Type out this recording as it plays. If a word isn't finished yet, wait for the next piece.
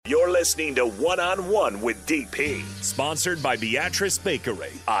listening to One-on-One with DP, sponsored by Beatrice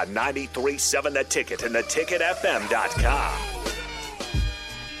Bakery on 93.7 The Ticket and theticketfm.com.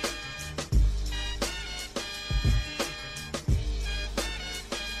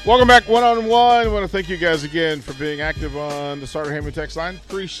 Welcome back, One-on-One. I want to thank you guys again for being active on the Starter Heyman text line.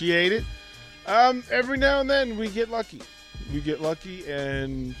 Appreciate it. Every now and then we get lucky.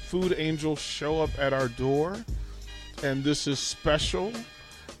 And food angels show up at our door. And this is special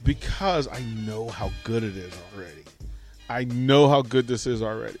because I know how good it is already. I know how good this is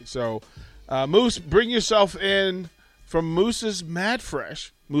already. So, Moose, bring yourself in from Moose's Mad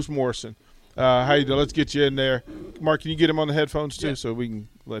Fresh. Moose Morrison. How you doing? Let's get you in there. Mark, can you get him on the headphones too so we can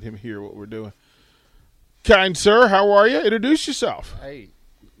let him hear what we're doing? Kind sir, how are you? Introduce yourself. Hey,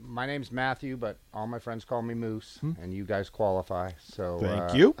 my name's Matthew, but all my friends call me Moose, and you guys qualify. So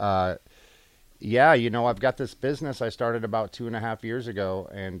thank you. Yeah, I've got this business I started about 2.5 years ago,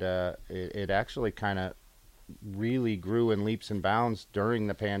 and it actually kind of really grew in leaps and bounds during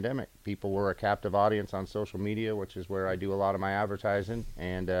the pandemic. People were a captive audience on social media, which is where I do a lot of my advertising,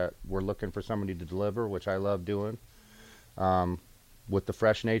 and we're looking for somebody to deliver, which I love doing. With the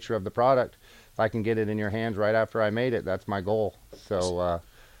fresh nature of the product, if I can get it in your hands right after I made it, that's my goal. So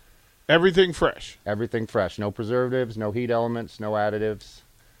everything fresh. Everything fresh. No preservatives, no heat elements, no additives.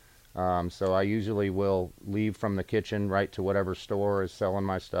 So I usually will leave from the kitchen right to whatever store is selling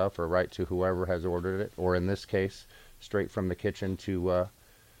my stuff, or right to whoever has ordered it, or in this case, straight from the kitchen to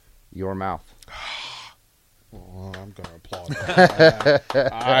your mouth. Well, I'm going to applaud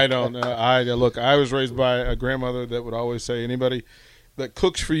that. I don't know. Look, I was raised by a grandmother that would always say, anybody that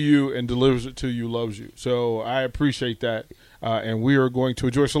cooks for you and delivers it to you loves you. So I appreciate that, and we are going to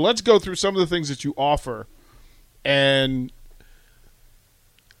enjoy. So let's go through some of the things that you offer, and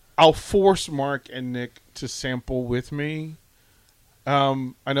I'll force Mark and Nick to sample with me.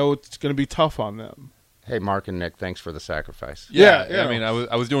 I know it's going to be tough on them. Hey, Mark and Nick, thanks for the sacrifice. Yeah. I mean,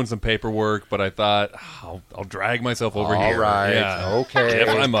 I was doing some paperwork, but I thought I'll drag myself over here. All right. Yeah. Okay. If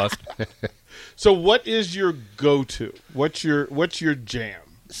I must. So, what is your go-to? What's your jam?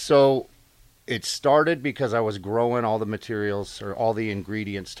 So, it started because I was growing all the materials or all the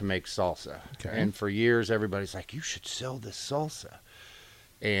ingredients to make salsa. Okay. And for years, everybody's like, you should sell this salsa.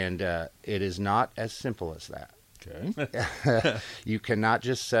 And it is not as simple as that. Okay. You cannot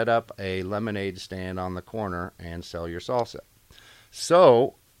just set up a lemonade stand on the corner and sell your salsa.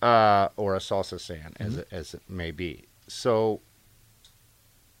 So, or a salsa stand, as it may be. So,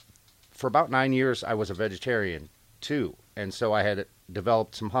 for about 9 years, I was a vegetarian too, and so I had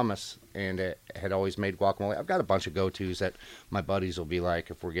developed some hummus and had always made guacamole. I've got a bunch of go-tos that my buddies will be like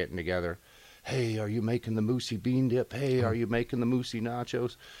if we're getting together. Hey, are you making the Moosey bean dip? Hey, are you making the Moosey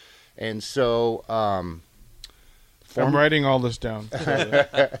nachos? And so, I'm writing all this down. So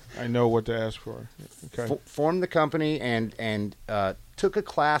I know what to ask for. Okay. Formed the company and took a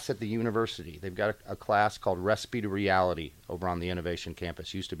class at the university. They've got a class called Recipe to Reality over on the Innovation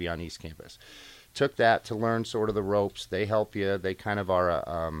Campus. Used to be on East Campus. Took that to learn sort of the ropes. They help you. They kind of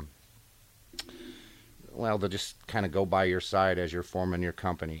are they'll just kind of go by your side as you're forming your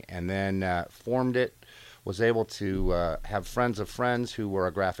company. And then formed it, was able to have friends of friends who were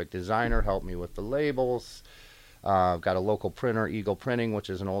a graphic designer help me with the labels. I've got a local printer, Eagle Printing, which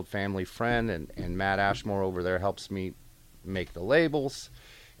is an old family friend, and Matt Ashmore over there helps me make the labels.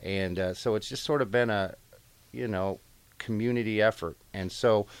 And so it's just sort of been a, community effort. And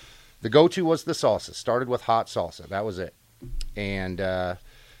so the go-to was the salsa. Started with hot salsa. That was it. And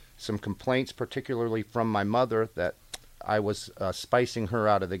some complaints, particularly from my mother, that I was spicing her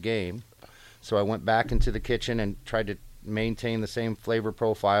out of the game. So I went back into the kitchen and tried to maintain the same flavor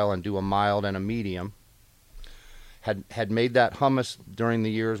profile and do a mild and a medium. Had made that hummus during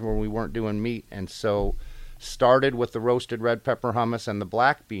the years when we weren't doing meat, and so started with the roasted red pepper hummus and the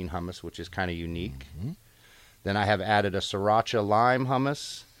black bean hummus, which is kind of unique. Mm-hmm. Then I have added a sriracha lime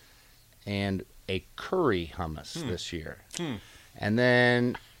hummus and a curry hummus this year. And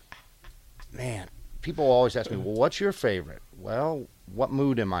then, man, people always ask me, well, what's your favorite? Well, what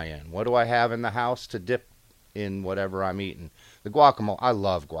mood am I in? What do I have in the house to dip in whatever I'm eating? The guacamole, I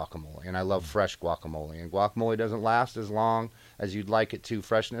love guacamole, and I love fresh guacamole. And guacamole doesn't last as long as you'd like it to,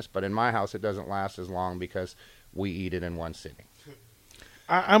 freshness, but in my house it doesn't last as long because we eat it in one sitting.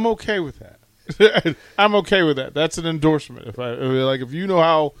 I'm okay with that. I'm okay with that. That's an endorsement. If you know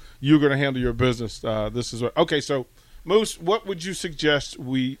how you're going to handle your business, this is what. Okay, so Moose, what would you suggest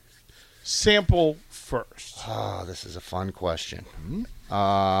we sample first? Oh, this is a fun question.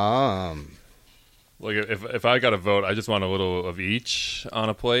 Like if I got a vote, I just want a little of each on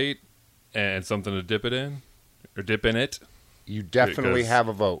a plate and something to dip it in, or dip in it. You definitely have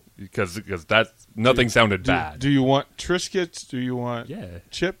a vote. Because nothing sounded bad. Do you want Triscuits? Do you want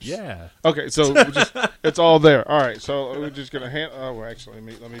chips? Yeah. Okay, so it's all there. All right, so we're just gonna actually,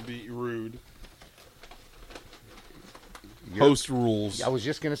 let me be rude. Host rules. I was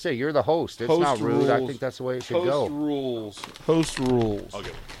just gonna say you're the host. It's Host not rude. I rules. think that's the way it should go. Host rules. I'll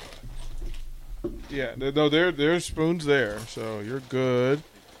get one. Yeah, no, there's spoons there, so you're good.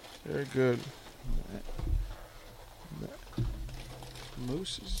 Very good.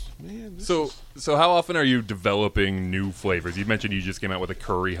 Mooses, man. So how often are you developing new flavors? You mentioned you just came out with a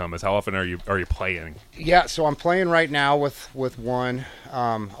curry hummus. How often are you playing? Yeah, so I'm playing right now with one.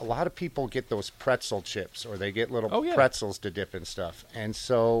 A lot of people get those pretzel chips, or they get little pretzels to dip in stuff. And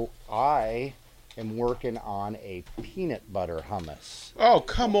so I am working on a peanut butter hummus. Oh,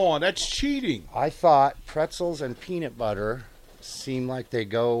 come on. That's cheating. I thought pretzels and peanut butter seem like they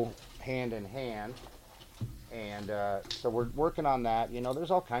go hand in hand. And so we're working on that. You know,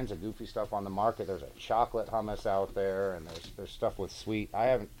 there's all kinds of goofy stuff on the market. There's a chocolate hummus out there, and there's stuff with sweet.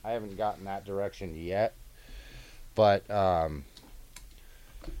 I haven't gotten that direction yet. But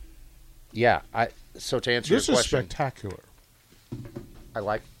yeah, so to answer your question, this is spectacular. I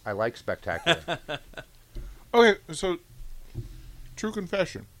like spectacular. Okay, so true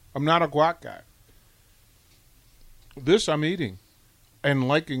confession, I'm not a guac guy. This I'm eating and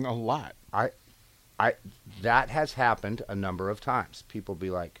liking a lot. That has happened a number of times. People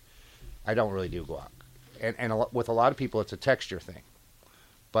be like, I don't really do guac. And with a lot of people, it's a texture thing.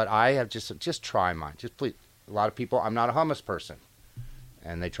 But I have just try mine. Just please. A lot of people, I'm not a hummus person.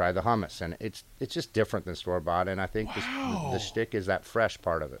 And they try the hummus. And it's just different than store-bought. And I think the shtick is that fresh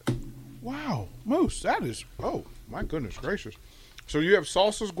part of it. Wow. Moose, that is, oh, my goodness gracious. So you have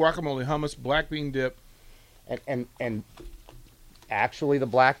salsas, guacamole, hummus, black bean dip. And actually, the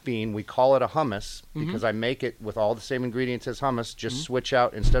black bean, we call it a hummus because I make it with all the same ingredients as hummus. Just switch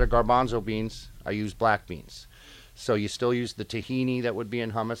out, instead of garbanzo beans, I use black beans. So you still use the tahini that would be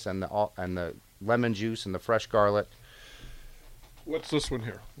in hummus and the lemon juice and the fresh garlic. What's this one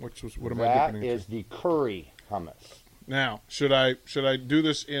here? What am I That dipping into? is the curry hummus. Now, should I do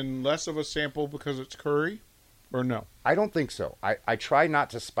this in less of a sample because it's curry, or no? I don't think so. I try not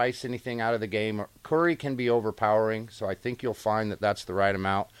to spice anything out of the game. Curry can be overpowering, so I think you'll find that that's the right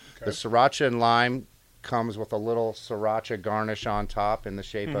amount. Okay. The sriracha and lime comes with a little sriracha garnish on top in the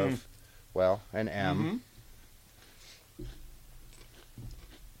shape of, well, an M.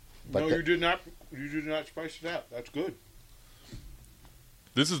 But no, you did not spice it out. That's good.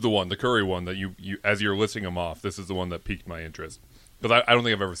 This is the one, the curry one, that you as you're listing them off, this is the one that piqued my interest. Because I don't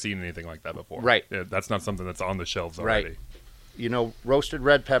think I've ever seen anything like that before. Right. Yeah, that's not something that's on the shelves already. Right. You know, roasted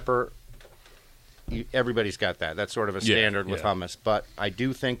red pepper, everybody's got that. That's sort of a standard with hummus. But I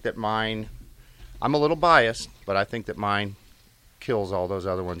do think that mine, I'm a little biased, but I think that mine kills all those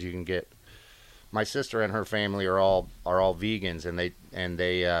other ones you can get. My sister and her family are all vegans, and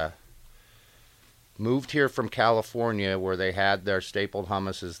they moved here from California, where they had their stapled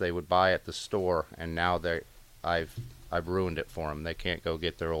hummuses they would buy at the store, and now I've ruined it for them. They can't go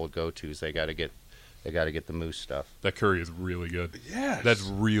get their old go-tos. They got to get the Moose stuff. That curry is really good. Yes, that's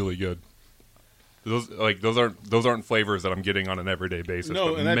really good. Those aren't flavors that I'm getting on an everyday basis.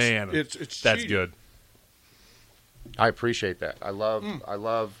 No, but and man, it's that's cheating. good. I appreciate that. I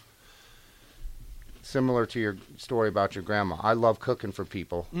love. Similar to your story about your grandma, I love cooking for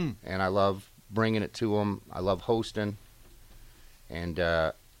people, and I love bringing it to them. I love hosting, and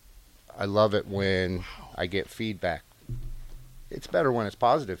I love it when I get feedback. It's better when it's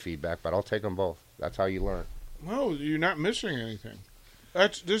positive feedback, but I'll take them both. That's how you learn. No, you're not missing anything.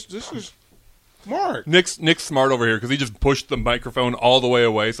 This is Mark. Nick's smart over here because he just pushed the microphone all the way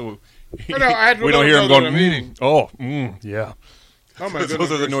away, so we don't hear him going. Oh Yeah. my goodness.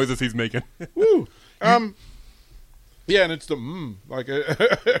 Those are the noises he's making. Woo. Yeah, and it's the like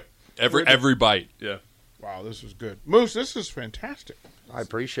every bite. Yeah. Wow, this is good, Moose. This is fantastic. I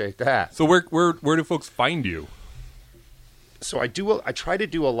appreciate that. So where do folks find you? So I try to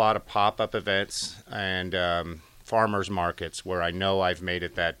do a lot of pop-up events and farmers markets where I know I've made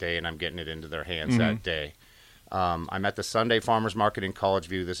it that day and I'm getting it into their hands that day. I'm at the Sunday Farmers Market in College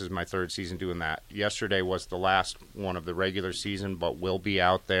View. This is my third season doing that. Yesterday was the last one of the regular season, but we'll be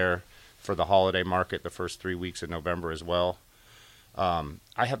out there for the holiday market the first 3 weeks of November as well.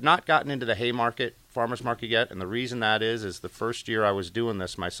 I have not gotten into the Haymarket Farmers Market yet, and the reason that is the first year I was doing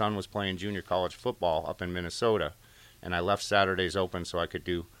this, my son was playing junior college football up in Minnesota, and I left Saturdays open so I could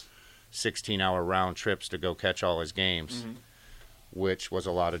do 16-hour round trips to go catch all his games, which was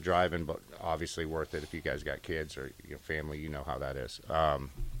a lot of driving, but obviously worth it if you guys got kids or your family. You know how that is.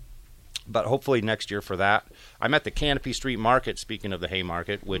 But hopefully next year for that. I'm at the Canopy Street Market, speaking of the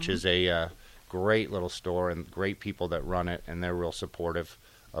Haymarket, which is a great little store and great people that run it, and they're real supportive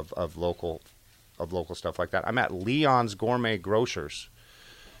of local stuff like that. I'm at Leon's Gourmet Grocers,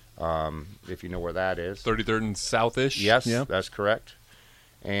 if you know where that is. 33rd and South-ish? Yes, Yeah. that's correct.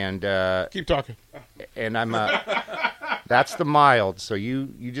 And Keep talking. and I'm that's the mild. So you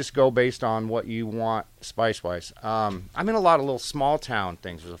just go based on what you want spice wise. I'm in a lot of little small town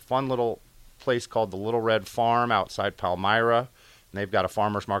things. There's a fun little place called the Little Red Farm outside Palmyra, and they've got a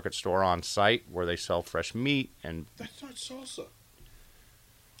farmers market store on site where they sell fresh meat and. That's not salsa.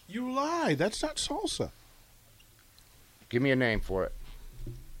 You lie. That's not salsa. Give me a name for it.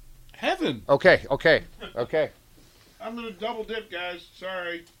 Heaven. Okay. I'm gonna double dip, guys.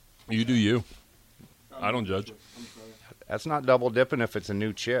 Sorry. You do you. I don't judge. That's not double dipping if it's a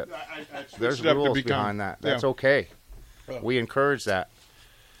new chip. I There's switched it up to rules become- behind that. That's yeah. okay. We encourage that.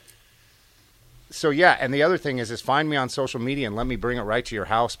 So yeah, and the other thing is find me on social media and let me bring it right to your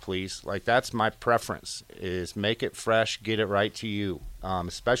house, please. Like that's my preference: is make it fresh, get it right to you.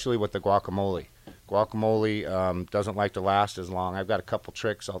 Especially with the guacamole. Guacamole doesn't like to last as long. I've got a couple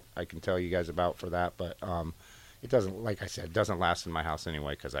tricks I can tell you guys about for that, but it doesn't. Like I said, it doesn't last in my house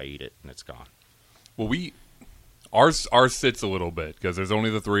anyway because I eat it and it's gone. Well, ours sits a little bit because there's only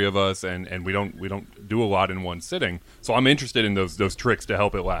the three of us, and we don't do a lot in one sitting. So I'm interested in those tricks to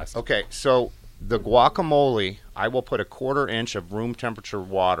help it last. Okay, so the guacamole, I will put a 1/4 inch of room temperature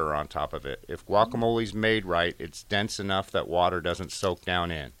water on top of it. If guacamole's made right, it's dense enough that water doesn't soak down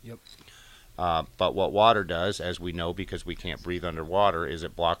in. Yep. But what water does, as we know because we can't breathe underwater, is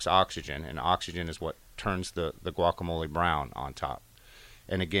it blocks oxygen, and oxygen is what turns the guacamole brown on top.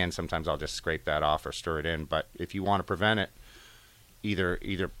 And again, sometimes I'll just scrape that off or stir it in. But if you want to prevent it, either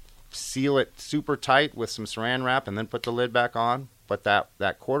seal it super tight with some saran wrap and then put the lid back on. But that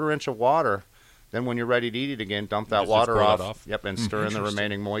 1/4 inch of water, then when you're ready to eat it again, dump that Just water pour off. that off? Yep, and stir in the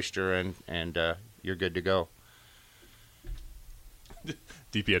remaining moisture, and you're good to go.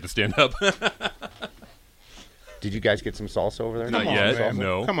 DP had to stand up. Did you guys get some salsa over there? Not on, yet. man.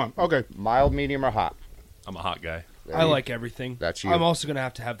 No. Come on. Okay. Mild, medium, or hot? I'm a hot guy. I like everything. That's you. I'm also going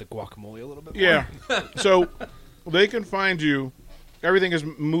to have the guacamole a little bit more. Yeah. So they can find you. Everything is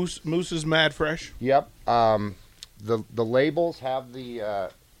Moose's Mad Fresh. Yep. The labels have the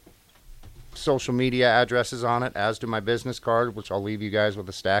social media addresses on it, as do my business card, which I'll leave you guys with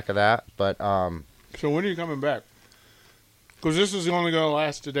a stack of that. But So when are you coming back? Because this is only going to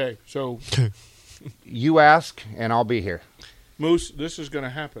last today. So you ask, and I'll be here. Moose, this is going to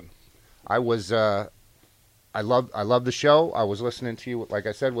happen. I was. I love the show. I was listening to you, like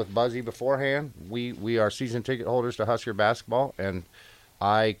I said, with Buzzy beforehand. We are season ticket holders to Husker basketball, and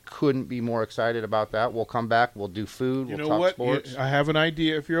I couldn't be more excited about that. We'll come back. We'll do food. You We'll know talk what? sports. I have an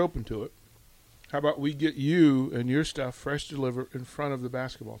idea if you're open to it. How about we get you and your stuff fresh delivered in front of the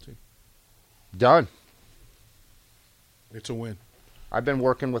basketball team? Done. It's a win. I've been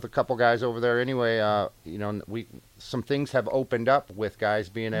working with a couple guys over there anyway. Some things have opened up with guys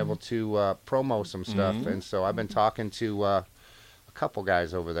being able to promo some stuff, and so I've been talking to a couple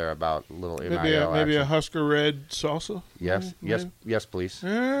guys over there about a little NIL Maybe a action. Husker Red salsa. Yes, Maybe? yes, please.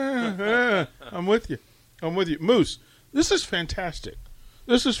 I'm with you. Moose, this is fantastic.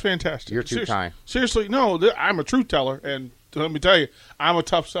 You're too kind. Seriously, no, I'm a truth teller, and let me tell you, I'm a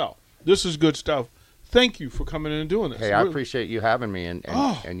tough sell. This is good stuff. Thank you for coming in and doing this. Hey, I appreciate you having me, and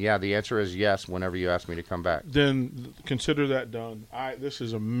Oh. yeah, the answer is yes whenever you ask me to come back. Then consider that done. This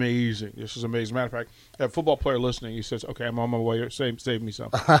is amazing. Matter of fact, a football player listening, he says, "Okay, I'm on my way. Save me some."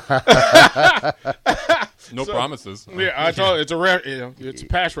 No promises. Yeah, I told you, it's a rare. It's a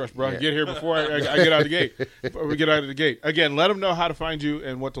pass rush, bro. Yeah. Get here before I get out of the gate. Before we get out of the gate. Again, let them know how to find you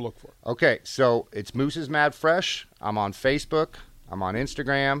and what to look for. Okay, so it's Moose's Mad Fresh. I'm on Facebook. I'm on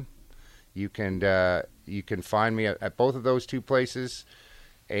Instagram. You can find me at both of those two places,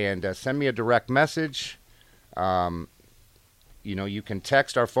 and send me a direct message. You can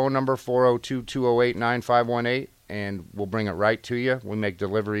text our phone number 402-208-9518, and we'll bring it right to you. We make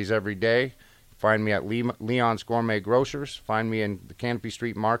deliveries every day. Find me at Leon's Gourmet Grocers. Find me in the Canopy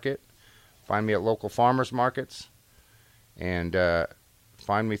Street Market. Find me at local farmers markets, and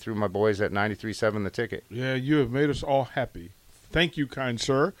find me through my boys at 93.7 The Ticket. Yeah, you have made us all happy. Thank you, kind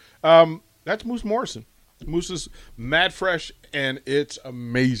sir. That's Moose Morrison. Moose's Mad Fresh, and it's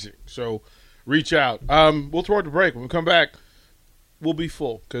amazing. So reach out. We'll throw it to break. When we come back, we'll be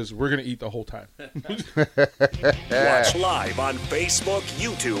full because we're going to eat the whole time. Watch live on Facebook,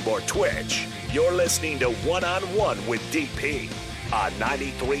 YouTube, or Twitch. You're listening to One on One with DP on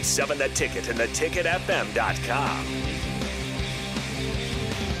 93.7 The Ticket and theticketfm.com.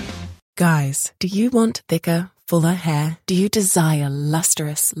 Guys, do you want thicker, fuller hair? Do you desire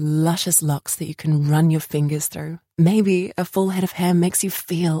lustrous, luscious locks that you can run your fingers through? Maybe a full head of hair makes you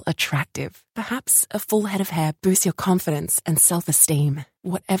feel attractive. Perhaps a full head of hair boosts your confidence and self-esteem.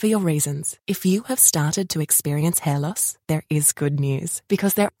 Whatever your reasons, if you have started to experience hair loss, there is good news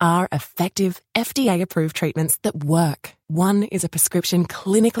because there are effective, FDA-approved treatments that work. One is a prescription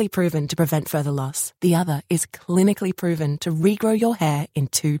clinically proven to prevent further loss. The other is clinically proven to regrow your hair in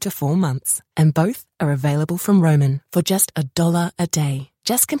 2 to 4 months. And both are available from Roman for just $1 a day.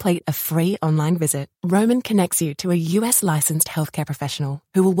 Just complete a free online visit. Roman connects you to a US licensed healthcare professional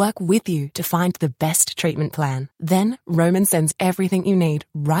who will work with you to find the best treatment plan. Then Roman sends everything you need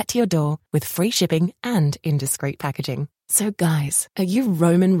right to your door with free shipping and in discreet packaging. So guys, are you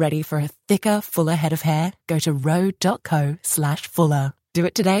Roman ready for a thicker, fuller head of hair? Go to ro.co/fuller. Do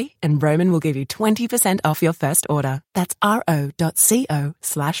it today and Roman will give you 20% off your first order. That's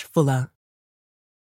ro.co/fuller.